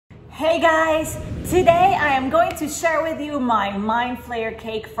Hey guys, today I am going to share with you my mind flayer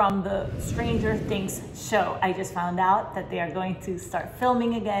cake from the Stranger Things show. I just found out that they are going to start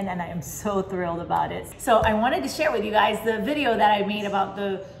filming again and I am so thrilled about it. So I wanted to share with you guys the video that I made about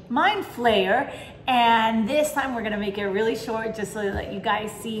the mind flayer, and this time we're gonna make it really short just so that you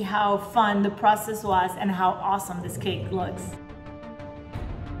guys see how fun the process was and how awesome this cake looks.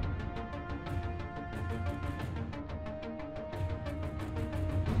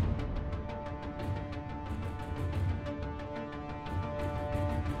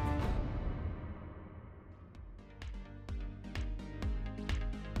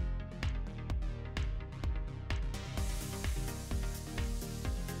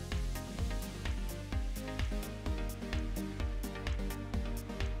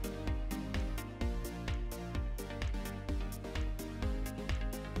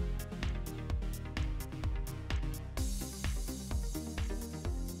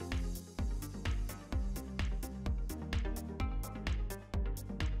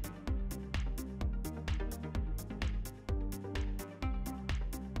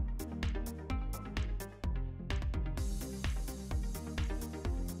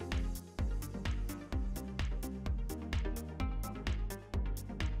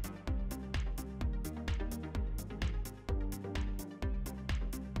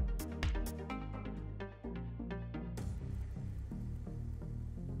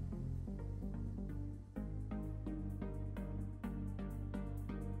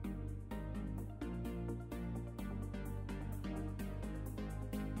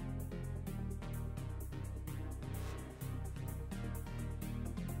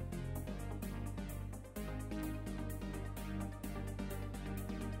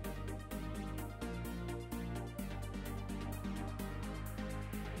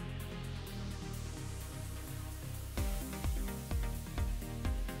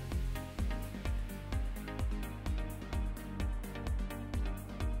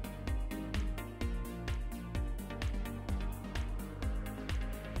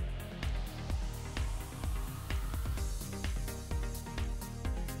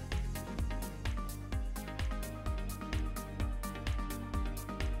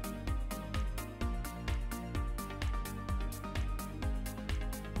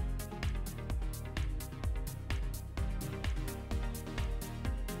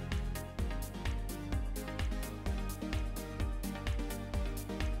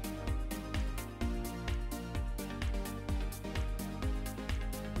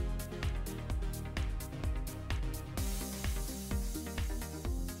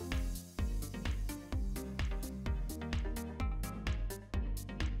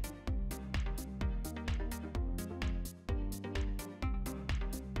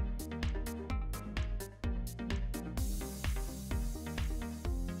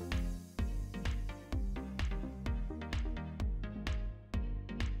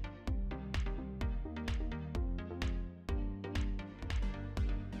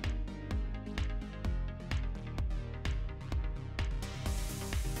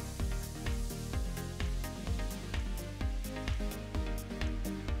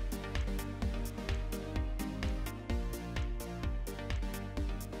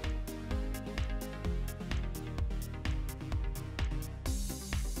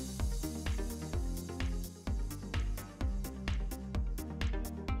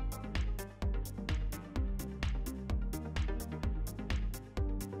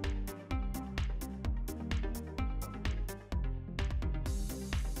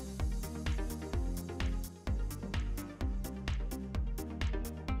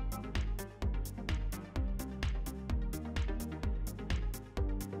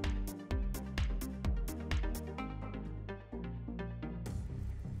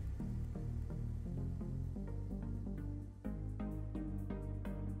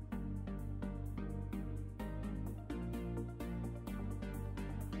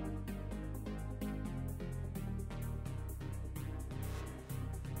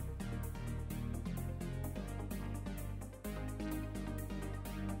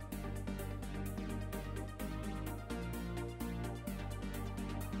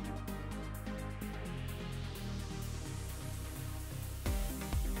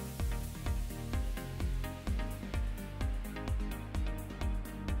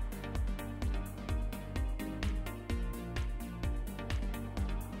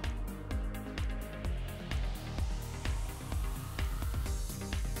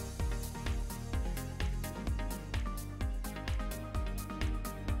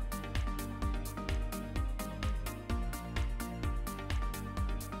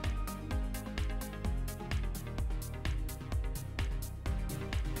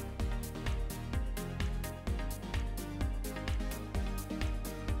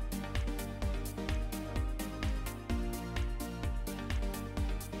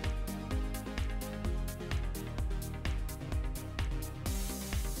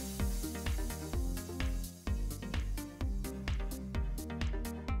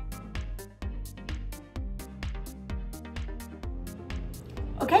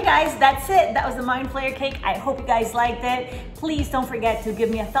 Okay guys, that's it. That was the mind flayer cake. I hope you guys liked it. Please don't forget to give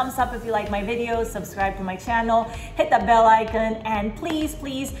me a thumbs up if you like my videos, subscribe to my channel, hit that bell icon, and please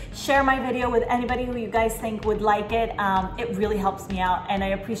share my video with anybody who you guys think would like it. It really helps me out, and I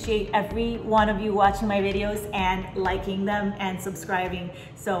appreciate every one of you watching my videos and liking them and subscribing.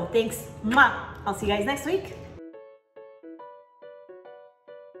 So thanks. Mwah. I'll see you guys next week.